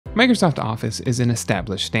Microsoft Office is an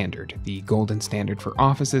established standard, the golden standard for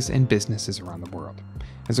offices and businesses around the world.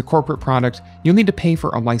 As a corporate product, you'll need to pay for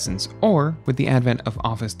a license or, with the advent of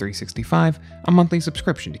Office 365, a monthly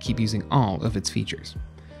subscription to keep using all of its features.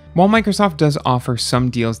 While Microsoft does offer some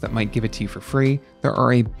deals that might give it to you for free, there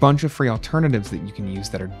are a bunch of free alternatives that you can use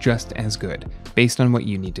that are just as good, based on what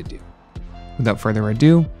you need to do. Without further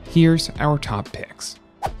ado, here's our top picks.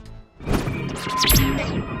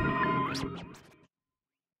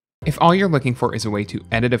 If all you're looking for is a way to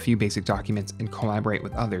edit a few basic documents and collaborate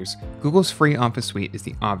with others, Google's free Office suite is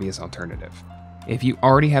the obvious alternative. If you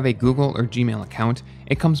already have a Google or Gmail account,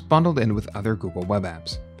 it comes bundled in with other Google web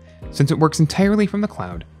apps. Since it works entirely from the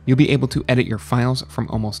cloud, you'll be able to edit your files from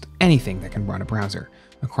almost anything that can run a browser,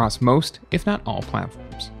 across most, if not all,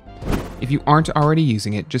 platforms. If you aren't already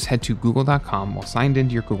using it, just head to google.com while signed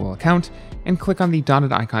into your Google account and click on the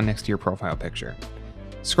dotted icon next to your profile picture.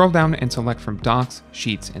 Scroll down and select from Docs,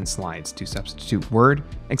 Sheets, and Slides to substitute Word,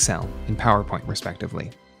 Excel, and PowerPoint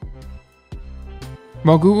respectively.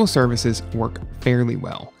 While Google services work fairly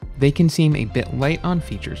well, they can seem a bit light on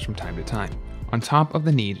features from time to time, on top of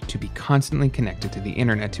the need to be constantly connected to the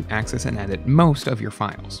internet to access and edit most of your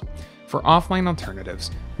files. For offline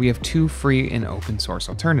alternatives, we have two free and open source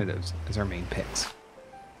alternatives as our main picks.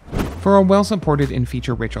 For a well-supported and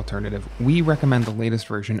feature-rich alternative, we recommend the latest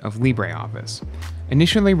version of LibreOffice.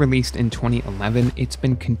 Initially released in 2011, it's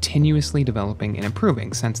been continuously developing and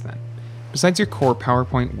improving since then. Besides your core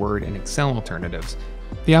PowerPoint, Word, and Excel alternatives,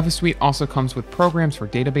 the Office suite also comes with programs for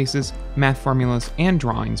databases, math formulas, and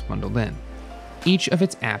drawings bundled in. Each of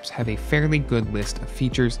its apps have a fairly good list of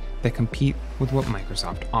features that compete with what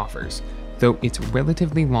Microsoft offers, though its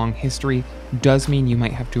relatively long history does mean you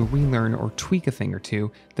might have to relearn or tweak a thing or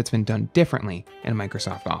two that's been done differently in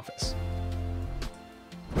Microsoft Office.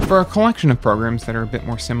 For a collection of programs that are a bit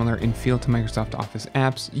more similar in feel to Microsoft Office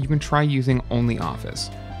apps, you can try using only Office.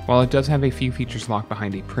 While it does have a few features locked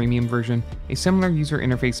behind a premium version, a similar user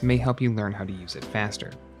interface may help you learn how to use it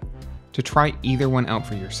faster. To try either one out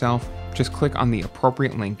for yourself, just click on the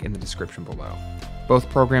appropriate link in the description below. Both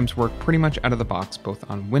programs work pretty much out of the box both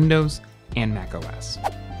on Windows and macOS.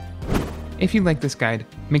 If you like this guide,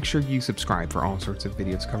 make sure you subscribe for all sorts of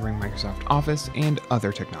videos covering Microsoft Office and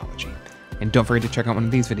other technology. And don't forget to check out one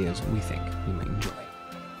of these videos we think you might enjoy.